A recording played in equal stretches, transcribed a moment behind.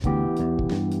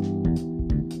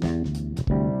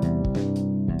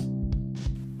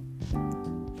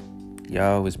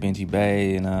Yo, it's Benji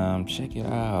Bay, and check it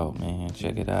out, man.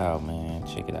 Check it out.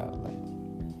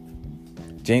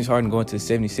 James Harden going to the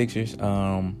 76ers,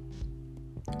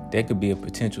 that could be a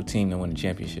potential team to win the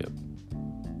championship.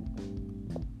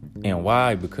 And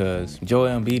why? Because Joel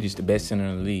Embiid is the best center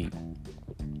in the league.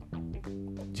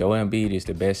 Joel Embiid is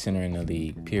the best center in the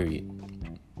league, period.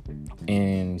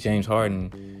 And James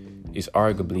Harden is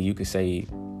arguably, you could say,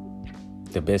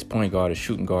 the best point guard or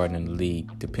shooting guard in the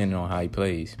league, depending on how he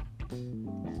plays.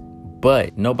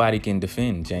 But nobody can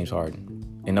defend James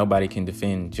Harden, and nobody can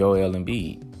defend Joel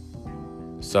Embiid.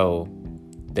 So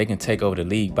they can take over the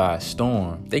league by a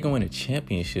storm. They can win a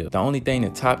championship. The only thing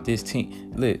that topped this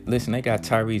team, listen, they got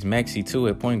Tyrese Maxey too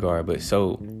at point guard, but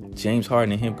so James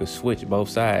Harden and him could switch both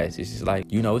sides. It's just like,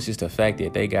 it's just the fact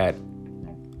that they got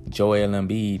Joel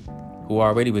Embiid, who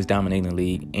already was dominating the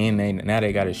league, and now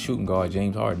they got a shooting guard,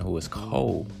 James Harden, who is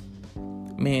cold.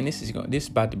 Man, this is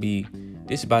about to be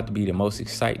the most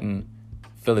exciting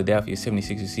Philadelphia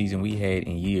 76ers season we had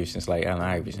in years since Allen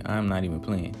Iverson. I'm not even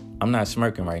playing. I'm not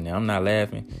smirking right now. I'm not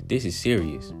laughing. This is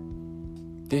serious.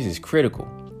 This is critical.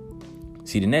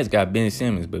 See, the Nets got Ben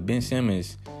Simmons, but Ben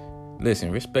Simmons, listen,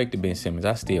 respect to Ben Simmons.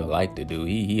 I still like the dude.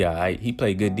 He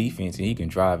played good defense and he can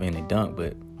drive in and dunk,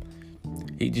 but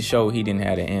he just showed he didn't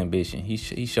have the ambition. He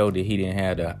showed that he didn't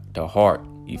have the heart,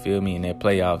 you feel me, in that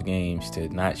playoff games to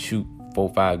not shoot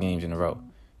 4-5 games in a row.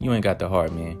 You ain't got the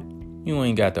heart, man. You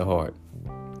ain't got the heart.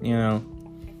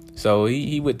 So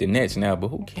he with the Nets now, but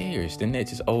who cares? The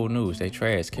Nets is old news. They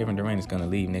trash. Kevin Durant is going to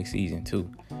leave next season, too.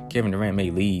 Kevin Durant may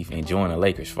leave and join the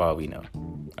Lakers for all we know.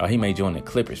 Or he may join the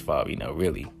Clippers for all we know,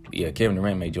 really. Yeah, Kevin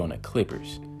Durant may join the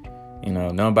Clippers.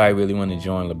 Nobody really want to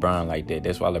join LeBron like that.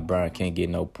 That's why LeBron can't get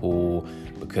no pool,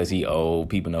 because he old.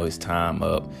 People know his time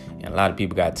up. And a lot of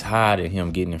people got tired of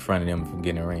him getting in front of them from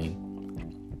getting a ring.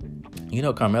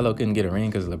 Carmelo couldn't get a ring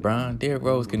because of LeBron. Derrick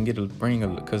Rose couldn't get a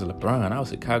ring because of LeBron. I was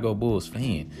a Chicago Bulls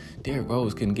fan. Derrick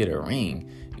Rose couldn't get a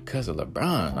ring because of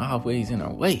LeBron. Always in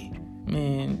our way.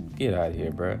 Man, get out of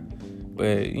here, bro.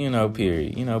 But,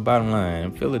 period. Bottom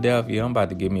line, Philadelphia, I'm about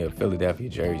to give me a Philadelphia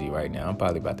jersey right now. I'm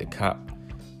probably about to cop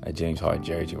a James Harden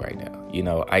jersey right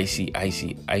now. Icy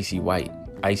white,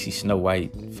 icy snow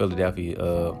white Philadelphia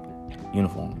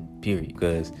uniform, period.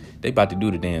 Because they about to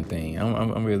do the damn thing.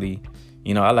 I'm really...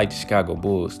 I like the Chicago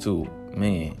Bulls too,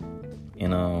 man.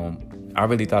 And I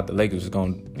really thought the Lakers was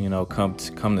gonna, come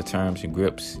to terms and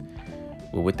grips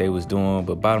with what they was doing.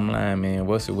 But bottom line, man,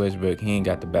 Russell Westbrook, he ain't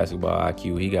got the basketball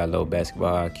IQ. He got low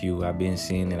basketball IQ. I've been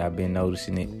seeing it. I've been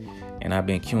noticing it, and I've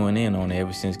been queuing in on it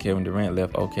ever since Kevin Durant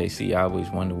left OKC. I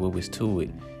always wondered what was to it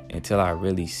until I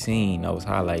really seen those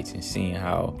highlights and seeing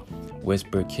how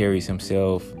Westbrook carries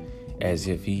himself as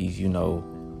if he's,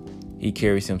 he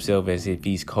carries himself as if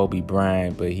he's Kobe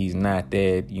Bryant, but he's not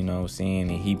that,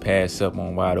 and he pass up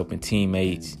on wide open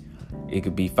teammates. It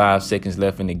could be 5 seconds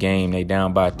left in the game. They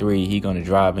down by 3. He going to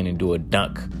drive in and do a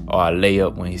dunk or a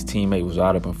layup when his teammate was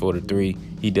wide open for the 3.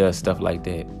 He does stuff like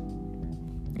that.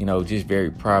 Just very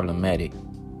problematic.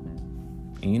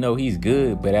 And he's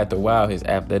good, but after a while, his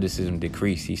athleticism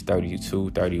decreased. He's 32,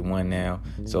 31 now,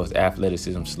 so his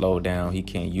athleticism slowed down. He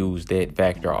can't use that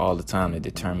factor all the time to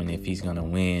determine if he's going to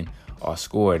win or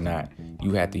score or not.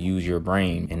 You have to use your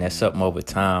brain, and that's something over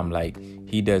time.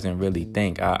 He doesn't really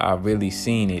think. I really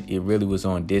seen it. It really was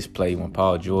on display when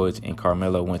Paul George and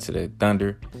Carmelo went to the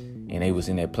Thunder, and they was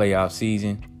in that playoff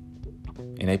season,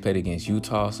 and they played against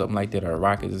Utah, something like that, or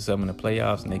Rockets or something in the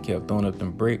playoffs, and they kept throwing up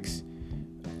them bricks.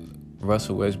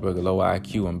 Russell Westbrook, low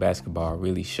IQ in basketball,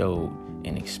 really showed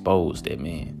and exposed that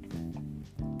man.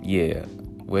 Yeah,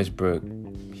 Westbrook,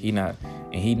 he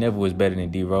never was better than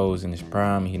D Rose in his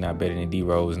prime. He not better than D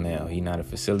Rose now. He not a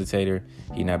facilitator.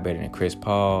 He not better than Chris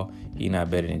Paul. He not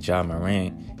better than John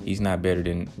Morant. He's not better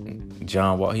than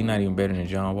John Wall. He not even better than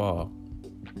John Wall.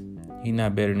 He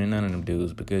not better than none of them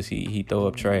dudes because he throw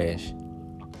up trash.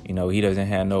 He doesn't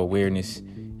have no awareness.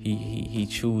 He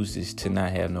chooses to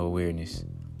not have no awareness.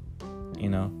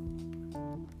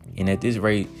 And at this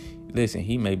rate, listen,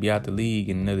 he may be out the league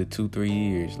in another 2-3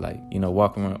 years.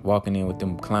 Walking in with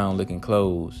them clown-looking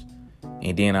clothes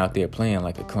and then out there playing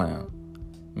like a clown.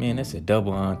 Man, that's a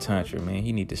double entendre, man.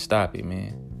 He need to stop it,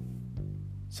 man.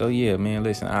 So, yeah, man,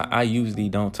 listen, I usually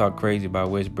don't talk crazy about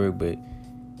Westbrook, but,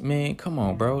 man, come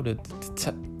on, bro.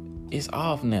 It's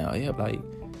off now. Yeah,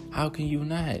 how can you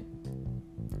not?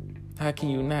 How can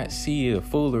you not see the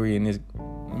foolery in this?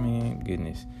 Man,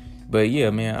 goodness. But yeah,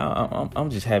 man, I'm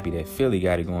just happy that Philly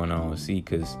got it going on. See,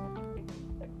 because,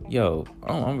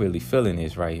 I'm really feeling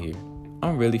this right here.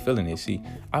 I'm really feeling this. See,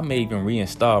 I may even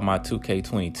reinstall my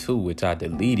 2K22, which I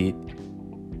deleted.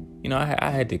 I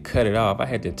had to cut it off. I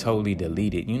had to totally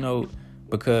delete it,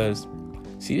 because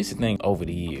See, this is the thing over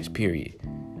the years, period.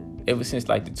 Ever since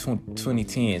like the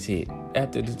 2010s hit.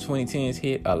 After the 2010s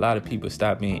hit, a lot of people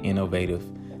stopped being innovative.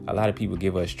 A lot of people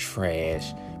give us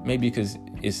trash. Maybe because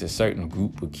it's a certain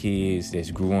group of kids that's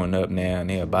growing up now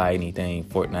and they'll buy anything.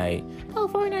 Fortnite. Oh,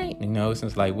 Fortnite. You know,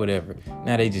 it's like whatever.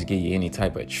 Now they just give you any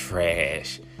type of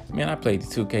trash. Man, I played the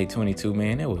 2K22,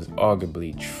 man. It was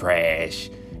arguably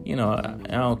trash. You know,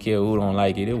 I don't care who don't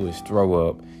like it. It was throw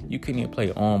up. You couldn't even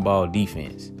play on-ball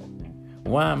defense.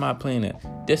 Why am I playing it?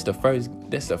 That's the first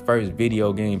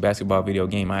video game, basketball video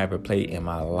game I ever played in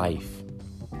my life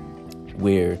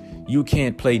where you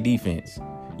can't play defense.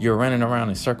 You're running around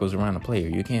in circles around a player.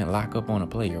 You can't lock up on a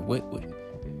player. What?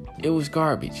 It was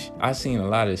garbage. I seen a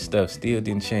lot of this stuff still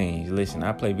didn't change. Listen,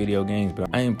 I play video games, but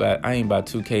I ain't bought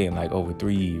 2K in like over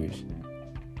 3 years.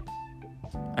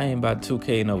 I ain't bought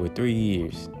 2K in over 3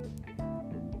 years.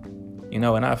 You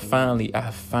know, and I finally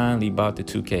bought the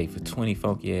 2K for $20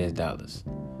 funky ass dollars.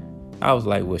 I was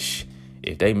like, well,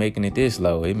 if they making it this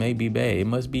low, it may be bad. It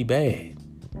must be bad.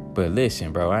 But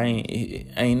listen, bro,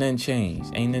 ain't nothing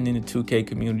changed. Ain't nothing in the 2K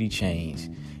community changed.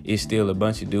 It's still a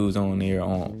bunch of dudes on there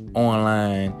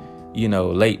online, you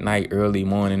know, late night, early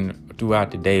morning,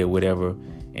 throughout the day or whatever,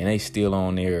 and they still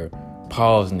on there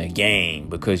pausing the game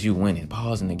because you winning,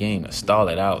 pausing the game to stall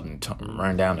it out and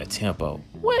run down the tempo.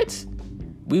 What?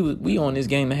 We on this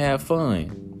game to have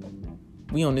fun.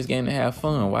 We on this game to have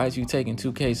fun. Why is you taking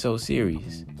 2K so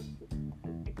serious?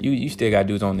 You still got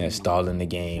dudes on there stalling the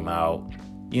game out,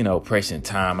 you know, pressing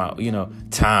timeout,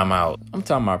 timeout. I'm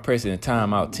talking about pressing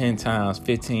timeout 10 times,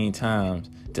 15 times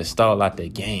to stall out the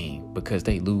game because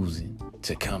they losing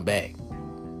to come back.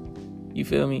 You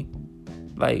feel me?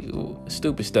 Like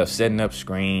stupid stuff, setting up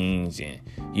screens and,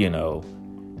 you know,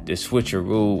 the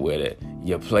switcheroo where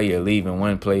your player leaving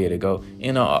one player to go.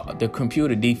 You know, the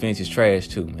computer defense is trash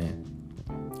too, man.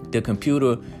 The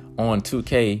computer on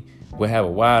 2K will have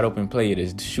a wide open player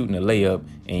that's shooting a layup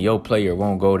and your player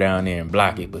won't go down there and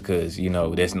block it because, you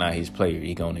know, that's not his player.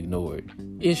 He gonna ignore it.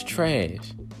 It's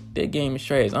trash. That game is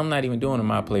trash. I'm not even doing it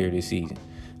my player this season.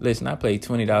 Listen, I paid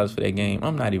 $20 for that game.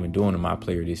 I'm not even doing it my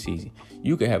player this season.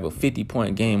 You could have a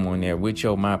 50-point game on there with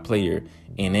your my player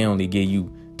and they only give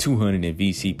you 200 in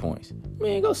VC points.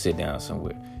 Man, go sit down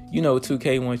somewhere. You know what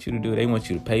 2K wants you to do? They want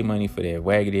you to pay money for that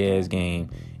raggedy ass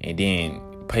game and then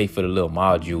pay for the little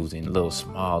modules and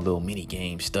little mini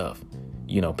game stuff.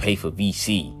 You know, pay for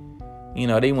VC. You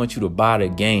know, they want you to buy the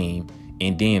game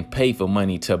and then pay for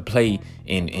money to play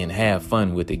and have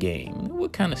fun with the game.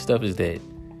 What kind of stuff is that?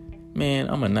 Man,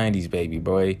 I'm a 90s baby,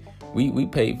 boy. We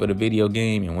paid for the video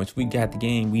game, and once we got the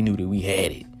game, we knew that we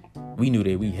had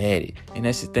it. And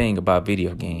that's the thing about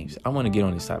video games. I want to get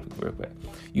on this topic real quick.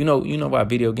 You know why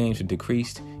video games have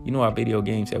decreased? You know why video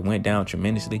games have went down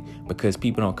tremendously? Because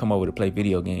people don't come over to play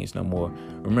video games no more.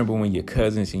 Remember when your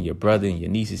cousins and your brother and your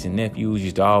nieces and nephews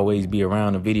used to always be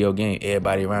around the video game,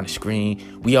 everybody around the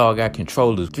screen. We all got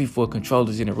controllers, 3-4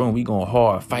 controllers in the room. We going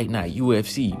hard, fight night,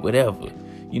 UFC, whatever.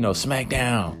 You know,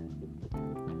 SmackDown,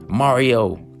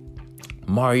 Mario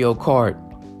Kart.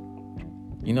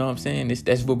 You know what I'm saying?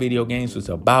 That's what video games was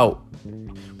about.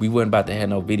 We wasn't about to have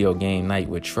no video game night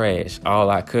with trash.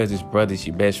 All our cousins, brothers,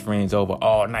 your best friends over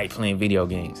all night playing video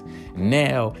games.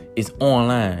 Now it's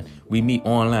online. We meet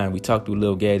online. We talk through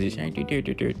little gadgets.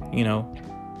 You know,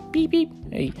 beep beep.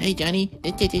 Hey Johnny,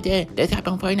 let's hop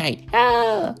on Fortnite.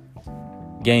 Ah.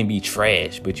 Game be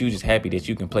trash, but you just happy that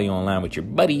you can play online with your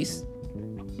buddies.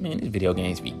 Man, these video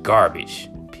games be garbage.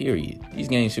 Period. These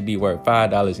games should be worth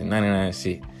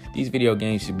 $5.99. These video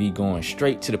games should be going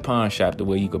straight to the pawn shop the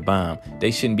way you could buy them.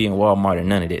 They shouldn't be in Walmart or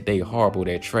none of that. They horrible.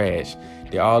 They're trash.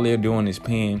 All they're doing is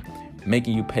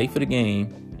making you pay for the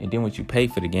game. And then once you pay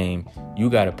for the game, you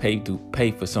got to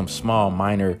pay for some small,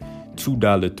 minor $2,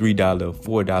 $3,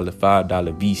 $4,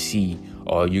 $5 VC.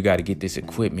 Or you got to get this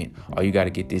equipment. Or you got to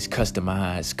get this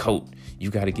customized coat. You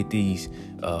got to get these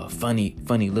funny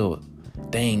little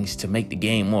things to make the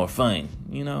game more fun.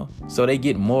 You know? So they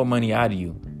get more money out of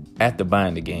you after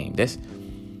buying the game.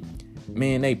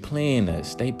 They playing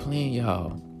us. They playing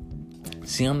y'all.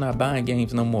 See, I'm not buying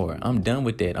games no more. I'm done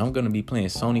with that. I'm going to be playing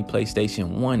Sony PlayStation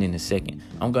 1 in a second.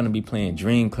 I'm going to be playing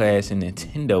Dreamcast and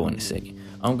Nintendo in a second.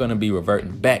 I'm going to be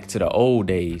reverting back to the old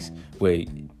days where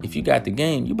if you got the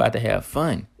game, you about to have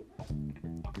fun.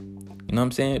 You know what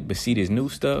I'm saying? But see, this new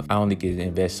stuff, I only can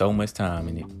invest so much time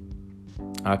in it.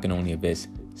 I can only invest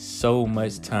so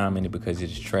much time in it because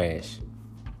it's trash.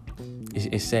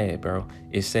 It's sad, bro.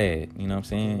 It's sad. You know what I'm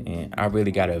saying? And I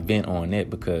really got to vent on that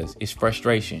because it's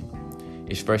frustration.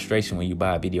 It's frustration when you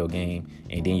buy a video game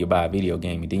and then you buy a video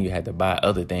game and then you have to buy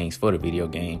other things for the video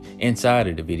game inside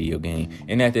of the video game.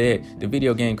 And after that, the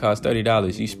video game costs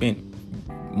 $30. You spent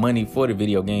money for the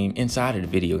video game inside of the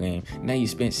video game. Now you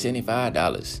spent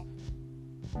 $75.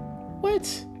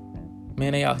 What?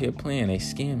 Man, they out here playing. They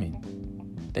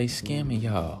scamming. They scamming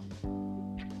y'all.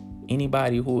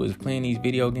 Anybody who is playing these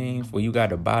video games where you got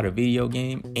to buy the video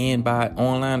game and buy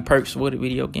online perks for the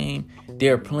video game,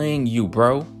 they're playing you,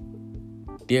 bro.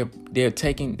 They're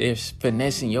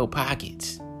finessing your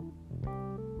pockets.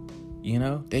 You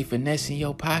know, they finessing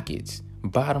your pockets.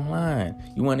 Bottom line,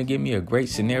 you want to give me a great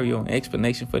scenario and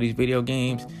explanation for these video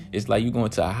games? It's like you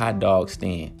going to a hot dog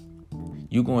stand.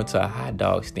 You going to a hot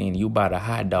dog stand, you buy the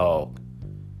hot dog.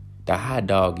 The hot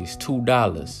dog is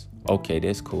 $2. Okay,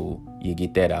 that's cool. You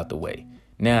get that out the way.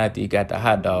 Now after you got the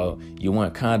hot dog, you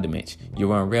want condiments, you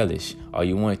want relish, or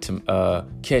you want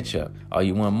ketchup, or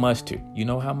you want mustard. You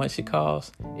know how much it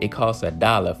costs? It costs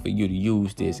 $1 for you to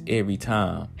use this every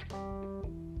time.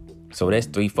 So that's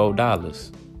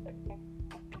 $3-4.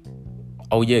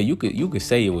 Oh yeah, you could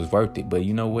say it was worth it, but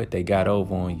you know what? They got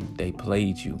over on you. They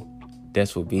played you.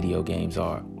 That's what video games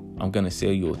are. I'm going to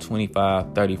sell you a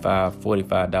 $25, $35,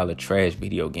 $45 trash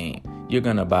video game. You're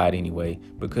going to buy it anyway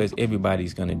because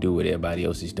everybody's going to do what everybody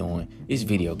else is doing. It's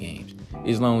video games.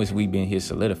 As long as we've been here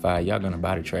solidified, y'all going to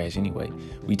buy the trash anyway.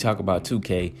 We talk about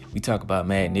 2K. We talk about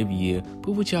Madden every year.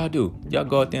 But what y'all do? Y'all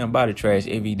go out there and buy the trash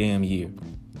every damn year.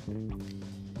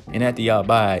 And after y'all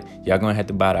buy it, y'all going to have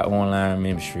to buy the online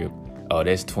membership. Oh,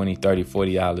 that's $20, $30,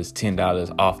 $40,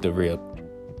 $10 off the rip.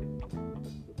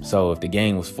 So if the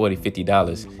game was $40,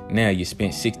 $50, now you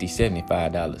spent $60,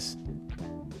 $75.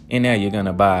 And now you're going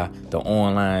to buy the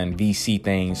online VC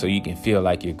thing so you can feel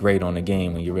like you're great on the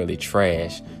game when you're really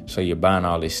trash. So you're buying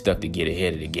all this stuff to get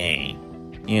ahead of the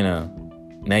game. You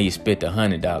know, now you spent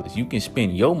 $100. You can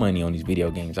spend your money on these video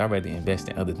games. I'd rather invest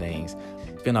in other things.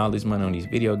 Spend all this money on these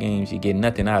video games, you get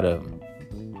nothing out of them.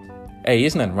 Hey,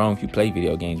 it's nothing wrong if you play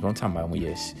video games, but I'm talking about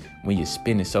when you're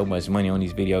spending so much money on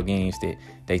these video games that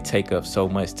they take up so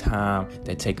much time,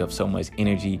 they take up so much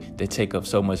energy, they take up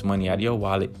so much money out of your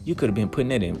wallet. You could have been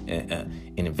putting it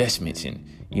in investments and,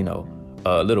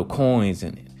 little coins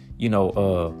and,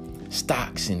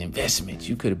 stocks and investments.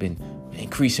 You could have been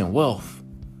increasing wealth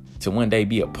to one day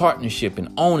be a partnership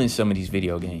and owning some of these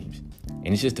video games.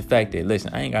 And it's just the fact that,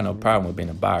 listen, I ain't got no problem with being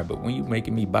a buyer, but when you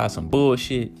making me buy some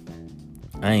bullshit,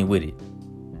 I ain't with it.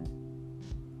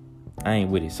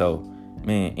 So,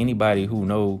 man, anybody who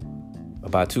know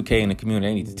about 2K in the community,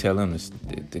 they need to tell them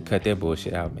to cut that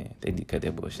bullshit out, man. They need to cut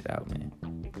that bullshit out, man.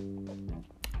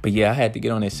 But yeah, I had to get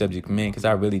on that subject, man, because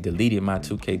I really deleted my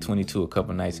 2K22 a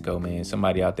couple nights ago, man.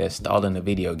 Somebody out there stalling the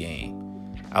video game.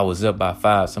 I was up by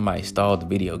 5. Somebody stalled the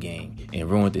video game and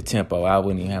ruined the tempo. I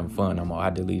wasn't even having fun no more. I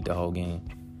deleted the whole game.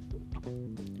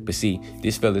 But see,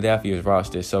 this Philadelphia's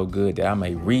roster is so good that I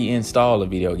may reinstall a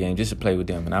video game just to play with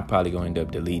them. And I'm probably going to end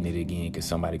up deleting it again because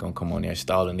somebody going to come on there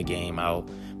stalling the game out,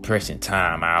 pressing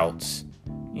timeouts.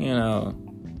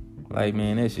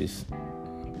 Man, that's just...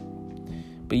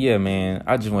 But yeah, man,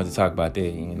 I just wanted to talk about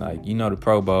that. The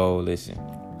Pro Bowl, listen,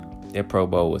 that Pro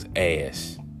Bowl was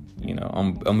ass.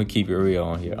 I'm going to keep it real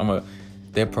on here.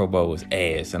 That Pro Bowl was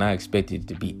ass, and I expected it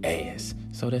to be ass.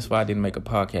 So that's why I didn't make a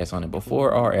podcast on it.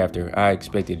 Before or after, I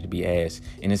expected it to be ass,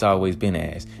 and it's always been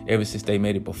ass ever since they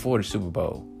made it before the Super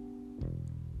Bowl.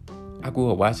 I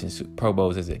grew up watching Pro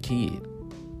Bowls as a kid.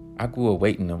 I grew up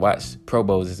waiting to watch Pro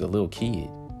Bowls as a little kid.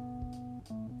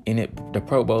 And the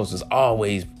Pro Bowls was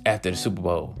always after the Super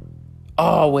Bowl.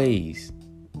 Always.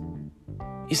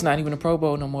 It's not even a Pro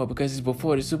Bowl no more because it's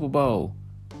before the Super Bowl.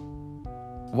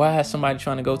 Why is somebody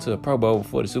trying to go to a Pro Bowl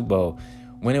before the Super Bowl?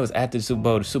 When it was after the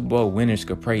Super Bowl winners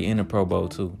could pray in the Pro Bowl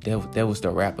too. That was the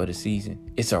wrap of the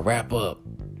season. It's a wrap up.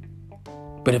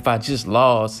 But if I just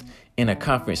lost in a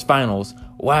conference finals,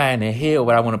 why in the hell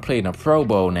would I want to play in a Pro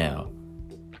Bowl now?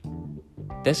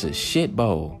 That's a shit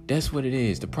bowl. That's what it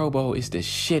is. The Pro Bowl is the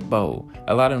shit bowl.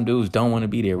 A lot of them dudes don't want to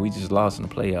be there. We just lost in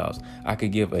the playoffs. I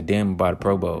could give a damn about a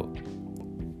Pro Bowl.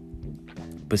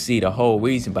 But see, the whole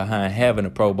reason behind having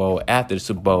a Pro Bowl after the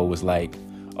Super Bowl was like,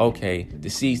 okay, the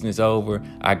season is over.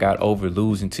 I got over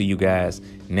losing to you guys.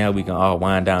 Now we can all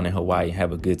wind down in Hawaii and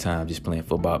have a good time just playing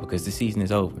football because the season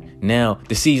is over. Now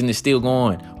the season is still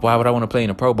going. Why would I want to play in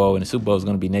a Pro Bowl and the Super Bowl is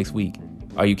going to be next week?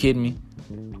 Are you kidding me?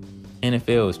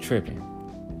 NFL is tripping.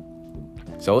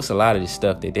 So it's a lot of this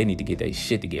stuff that they need to get their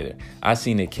shit together. I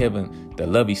seen that the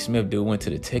Lovie Smith dude went to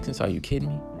the Texans. Are you kidding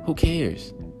me? Who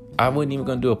cares? I wasn't even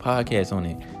going to do a podcast on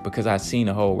it because I seen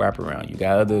the whole wraparound. You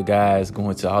got other guys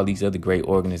going to all these other great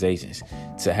organizations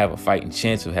to have a fighting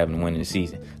chance of having winning the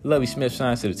season. Lovie Smith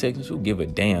signs to the Texans. Who give a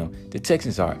damn? The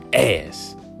Texans are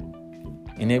ass.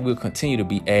 And they will continue to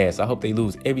be ass. I hope they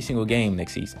lose every single game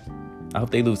next season.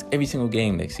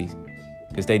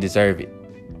 Because they deserve it.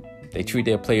 They treat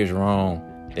their players wrong.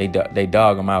 They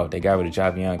dog them out. They got rid of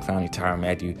Javion Clowney, Tyrann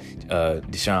Mathieu,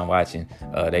 Deshaun Watson.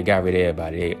 They got rid of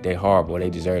everybody. They're horrible. They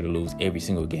deserve to lose every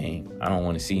single game. I don't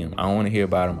want to see them. I don't want to hear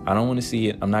about them. I don't want to see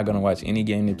it. I'm not going to watch any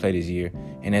game they play this year.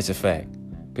 And that's a fact.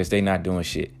 Because they not doing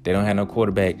shit. They don't have no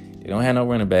quarterback. They don't have no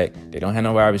running back. They don't have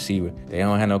no wide receiver. They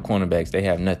don't have no cornerbacks. They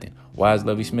have nothing. Why is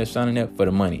Lovie Smith signing up? For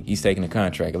the money. He's taking the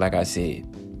contract. Like I said,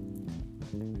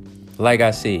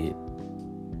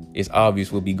 it's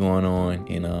obvious what be going on.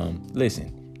 And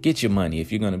listen. Get your money.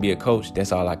 If you're going to be a coach,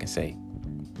 that's all I can say.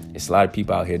 It's a lot of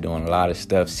people out here doing a lot of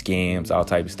stuff, scams, all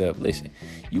type of stuff. Listen,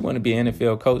 you want to be an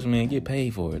NFL coach, man, get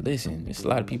paid for it. Listen, there's a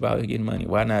lot of people out here getting money.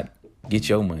 Why not get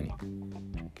your money?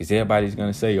 Because everybody's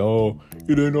going to say, oh,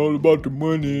 it ain't all about the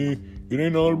money. It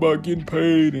ain't all about getting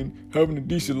paid and having a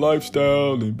decent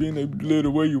lifestyle and being able to live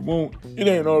the way you want. It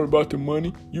ain't all about the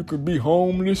money. You could be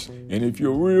homeless, and if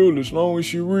you're real, as long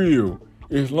as you're real.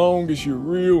 As long as you're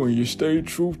real and you stay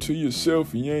true to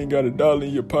yourself and you ain't got $1 in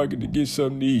your pocket to get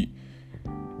something to eat,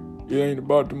 it ain't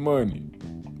about the money.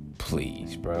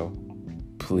 Please, bro.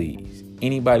 Please.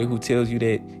 Anybody who tells you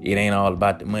that it ain't all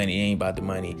about the money, it ain't about the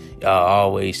money, y'all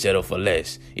always settle for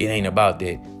less, it ain't about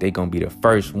that, they gonna be the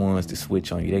first ones to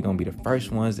switch on you. They gonna be the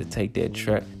first ones to take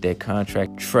that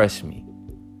contract. Trust me.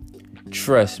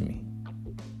 Trust me.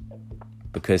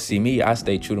 Because, see, me, I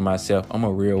stay true to myself. I'm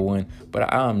a real one.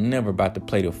 But I'm never about to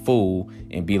play the fool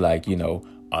and be like,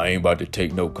 I ain't about to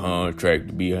take no contract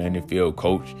to be an NFL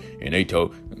coach. And they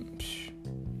told...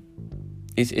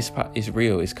 It's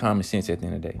real. It's common sense at the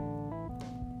end of the day.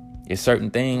 It's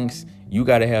certain things, you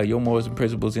got to have your morals and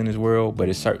principles in this world. But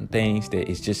it's certain things that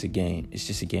it's just a game. It's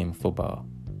just a game of football.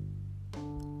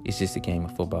 It's just a game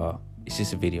of football. It's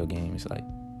just a video game. It's like...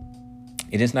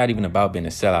 And it's not even about being a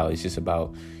sellout. It's just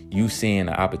about you seeing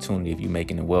the opportunity of you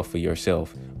making the wealth for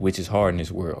yourself, which is hard in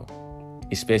this world,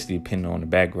 especially depending on the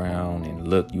background and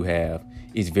look you have.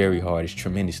 It's very hard. It's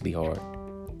tremendously hard.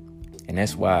 And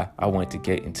that's why I wanted to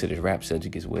get into the rap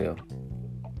subject as well.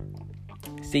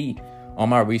 See, on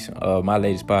my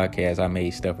latest podcast, I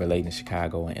made stuff relating to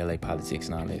Chicago and LA politics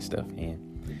and all that stuff. And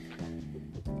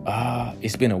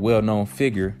it's been a well-known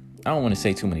figure. I don't want to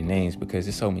say too many names because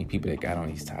there's so many people that got on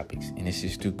these topics, and it's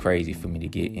just too crazy for me to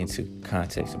get into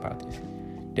context about this.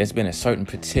 There's been a certain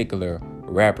particular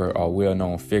rapper or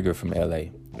well-known figure from LA.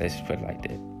 Let's just put it like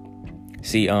that.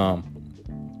 See,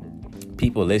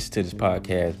 people listen to this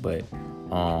podcast, but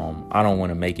I don't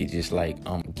want to make it just like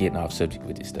I'm getting off subject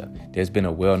with this stuff. There's been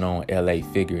a well-known LA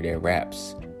figure that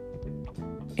raps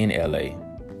in LA,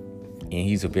 and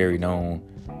he's a very known,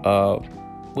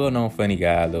 well-known funny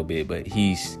guy a little bit, but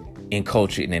he's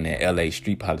enculturated in the LA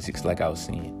street politics, like I was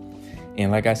saying. And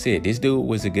like I said, this dude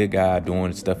was a good guy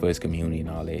doing stuff for his community and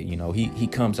all that. He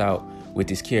comes out with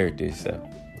his character and stuff.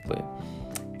 But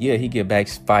yeah, he get back,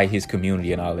 fight his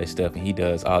community and all that stuff. And he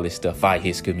does all this stuff, fight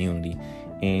his community.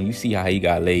 And you see how he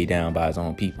got laid down by his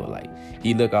own people. Like,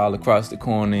 he look all across the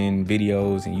corner in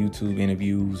videos and YouTube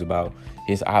interviews about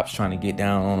his ops trying to get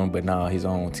down on him. But now his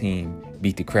own team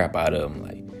beat the crap out of him.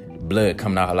 Like, blood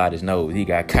coming out his nose. He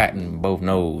got cotton in both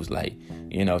nose. Like,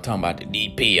 talking about the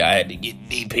DP. I had to get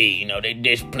DP. They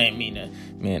disciplined me.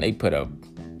 Man, they put a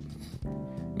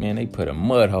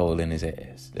mud hole in his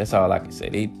ass. That's all I can say.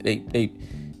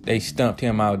 They stumped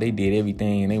him out. They did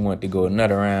everything, and they wanted to go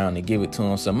another round and give it to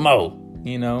him some more.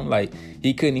 Like,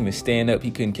 he couldn't even stand up.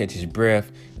 He couldn't catch his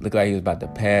breath. It looked like he was about to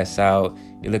pass out.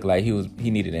 It looked like he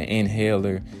needed an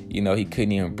inhaler. He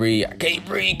couldn't even breathe. I can't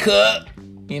breathe, cut.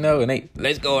 And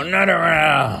let's go another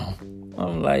round.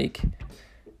 I'm like,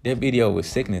 that video was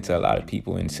sickening to a lot of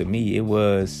people. And to me, it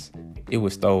was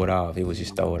thrown off. It was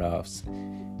just thrown off.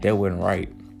 That wasn't right.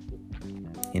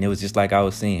 And it was just like I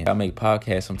was saying. I make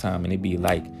podcasts sometime, and it'd be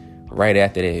like, right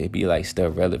after that, it'd be like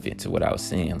stuff relevant to what I was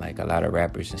saying. Like a lot of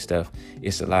rappers and stuff.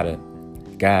 It's a lot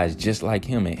of guys just like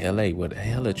him in LA with a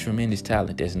hella tremendous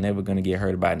talent that's never going to get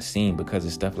heard about in the scene because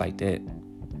of stuff like that.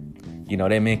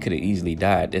 That man could have easily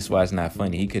died. That's why it's not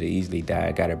funny. He could have easily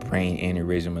died, got a brain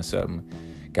aneurysm or something,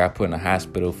 got put in a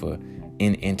hospital for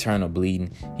internal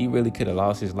bleeding. He really could have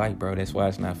lost his life, bro. That's why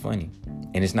it's not funny.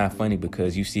 And it's not funny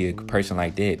because you see a person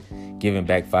like that giving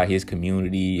back for his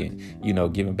community and,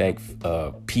 giving back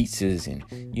pizzas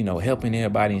and, helping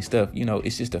everybody and stuff.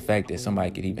 It's just the fact that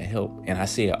somebody could even help. And I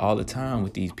see it all the time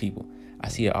with these people. I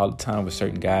see it all the time with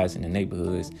certain guys in the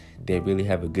neighborhoods that really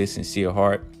have a good, sincere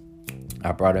heart.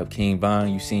 I brought up King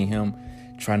Von. You seen him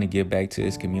trying to give back to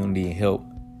his community and help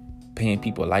paying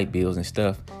people light bills and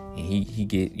stuff. And he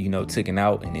get, taken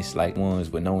out, and it's like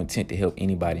ones with no intent to help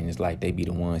anybody in his life. They be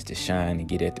the ones to shine and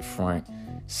get at the front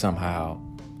somehow,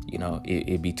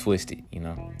 it be twisted,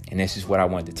 and that's just what I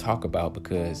wanted to talk about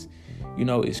because,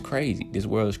 it's crazy. This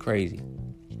world is crazy,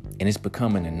 and it's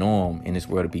becoming a norm in this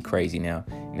world to be crazy now,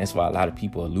 and that's why a lot of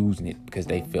people are losing it because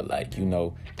they feel like,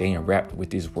 they enwrapped with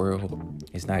this world.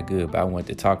 It's not good, but I wanted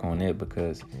to talk on that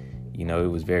because, it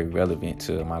was very relevant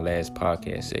to my last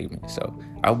podcast segment. So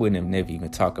I wouldn't have never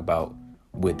even talked about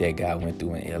what that guy went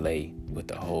through in LA with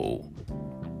the whole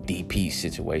DP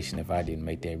situation if I didn't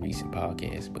make that recent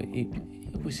podcast, but it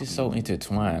was just so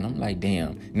intertwined. I'm like,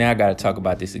 damn, now I got to talk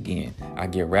about this again. I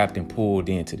get wrapped and pulled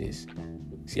into this.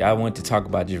 See, I want to talk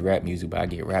about just rap music, but I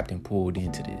get wrapped and pulled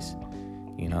into this,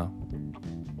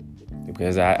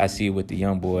 because I see it with the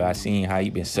young boy. I seen how he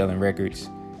been selling records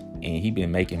and he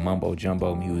been making mumbo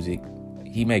jumbo music.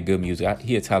 He make good music.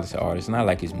 He a talented artist and I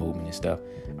like his movement and stuff.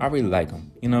 I really like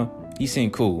him. He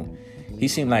seemed cool. He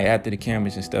seemed like after the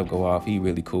cameras and stuff go off, he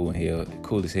really cool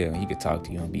as hell. He could talk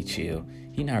to you and be chill.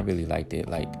 He not really like that,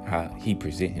 like how he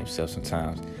present himself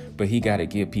sometimes. But he got to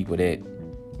give people that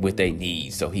what they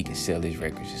need so he can sell his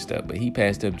records and stuff. But he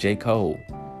passed up J. Cole,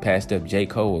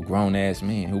 a grown ass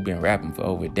man who been rapping for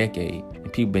over a decade,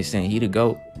 and people been saying he the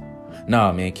GOAT.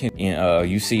 Nah, man.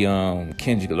 You see,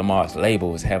 Kendrick Lamar's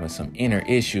label is having some inner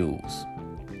issues.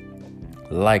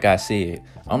 Like I said,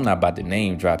 I'm not about to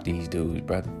name drop these dudes,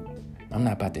 brother.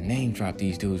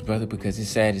 Because it's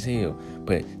sad as hell.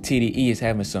 But TDE is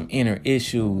having some inner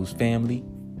issues, family.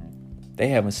 They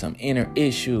having some inner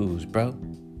issues, bro.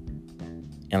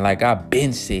 And like I've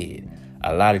been said,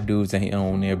 a lot of dudes ain't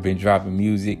on there been dropping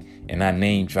music, and I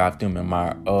name dropped them in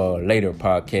my later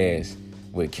podcast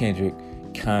with Kendrick,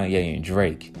 Kanye, and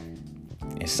Drake.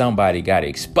 And somebody got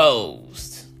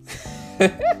exposed.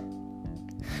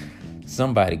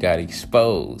 Somebody got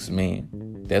exposed, man.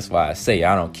 That's why I say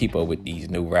I don't keep up with these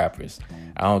new rappers.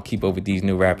 I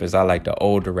I like the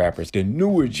older rappers. The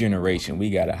newer generation, we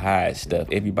gotta hide stuff.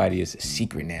 Everybody is a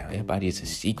secret now. Everybody is a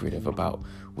secretive about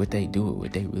what they do,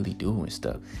 what they really do and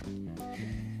stuff.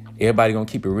 Everybody gonna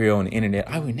keep it real on the internet.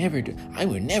 I would never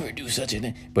do such a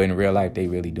thing. But in real life, they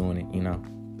really doing it,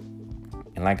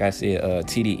 And like I said,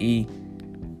 TDE,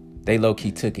 they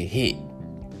low-key took a hit.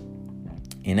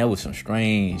 And there was some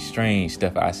strange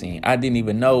stuff I seen. I didn't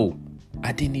even know.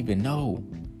 I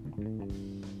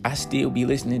still be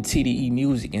listening to TDE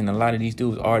music and a lot of these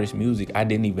dudes' artists' music. I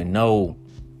didn't even know.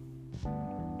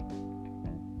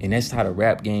 And that's how the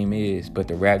rap game is. But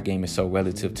the rap game is so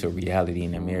relative to reality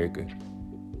in America.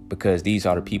 Because these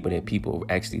are the people that people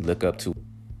actually look up to.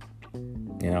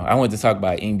 I wanted to talk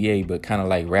about NBA, but kind of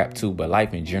like rap too, but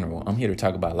life in general. I'm here to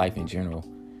talk about life in general.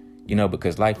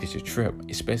 Because life is a trip,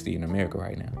 especially in America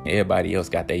right now. Everybody else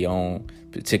got their own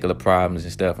particular problems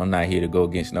and stuff. I'm not here to go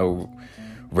against no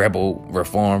rebel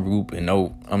reform group, and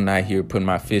I'm not here putting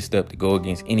my fist up to go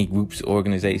against any groups or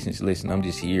organizations. Listen, I'm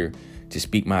just here to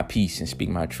speak my piece and speak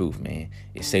my truth, man,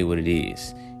 and say what it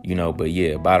is, But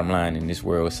yeah, bottom line, in this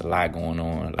world, it's a lot going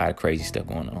on, a lot of crazy stuff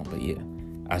going on. But yeah,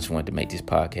 I just wanted to make this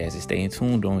podcast and stay in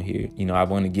tuned on here. I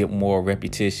want to get more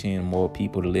repetition, more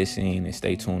people to listen and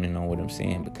stay tuned in on what I'm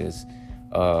saying because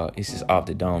it's just off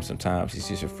the dome sometimes. It's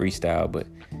just a freestyle. But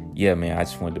yeah, man, I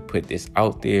just wanted to put this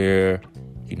out there.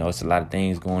 It's a lot of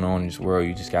things going on in this world.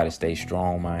 You just got to stay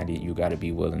strong-minded. You got to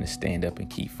be willing to stand up and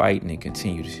keep fighting and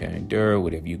continue to endure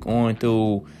whatever you're going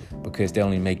through because they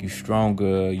only make you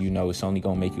stronger. It's only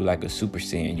going to make you like a Super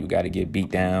Saiyan. You got to get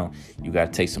beat down. You got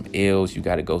to take some L's. You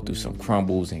got to go through some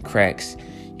crumbles and cracks.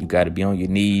 You got to be on your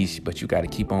knees, but you got to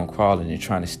keep on crawling and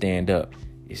trying to stand up.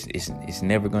 It's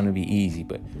never going to be easy,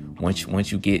 but once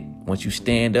you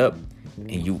stand up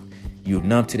and you're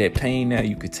numb to that pain now,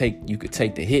 you could take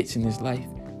the hits in this life.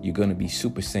 You're going to be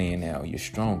Super Saiyan now. You're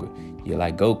stronger. You're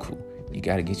like Goku. You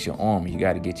got to get your armor. You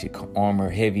got to get your armor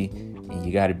heavy. And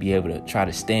you got to be able to try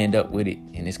to stand up with it.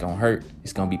 And it's going to hurt.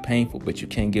 It's going to be painful. But you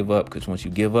can't give up. Because once you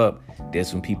give up,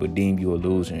 that's when people deem you a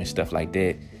loser and stuff like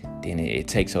that. Then it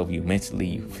takes over you mentally.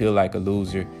 You feel like a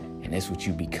loser. And that's what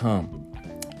you become.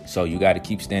 So you got to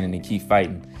keep standing and keep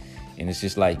fighting. And it's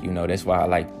just like, that's why I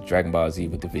like Dragon Ball Z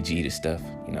with the Vegeta stuff,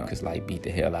 because like beat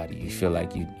the hell out of you. You feel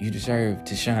like you deserve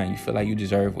to shine. You feel like you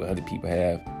deserve what other people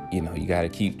have. You got to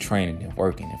keep training and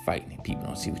working and fighting, and people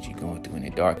don't see what you're going through in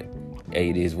the dark. Hey,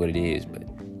 it is what it is. But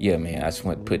yeah, man, I just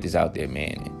want to put this out there,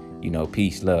 man. And,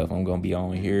 peace, love. I'm going to be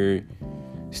on here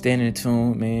standing in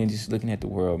tune, man, just looking at the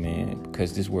world, man,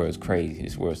 because this world's crazy.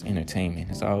 This world's entertainment.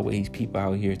 There's always people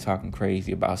out here talking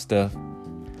crazy about stuff.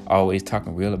 Always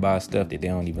talking real about stuff that they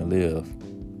don't even live,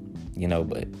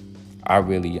 but I'm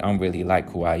really like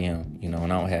who I am, and I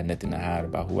don't have nothing to hide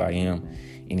about who I am.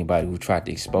 Anybody who tried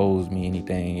to expose me,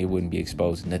 anything, it wouldn't be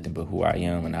exposed to nothing but who I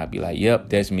am. And I'd be like, yep,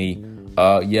 that's me.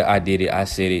 Yeah, I did it. I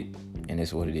said it. And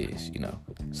that's what it is,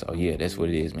 So, yeah, that's what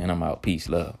it is, man. I'm out. Peace,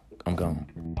 love. I'm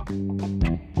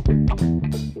gone.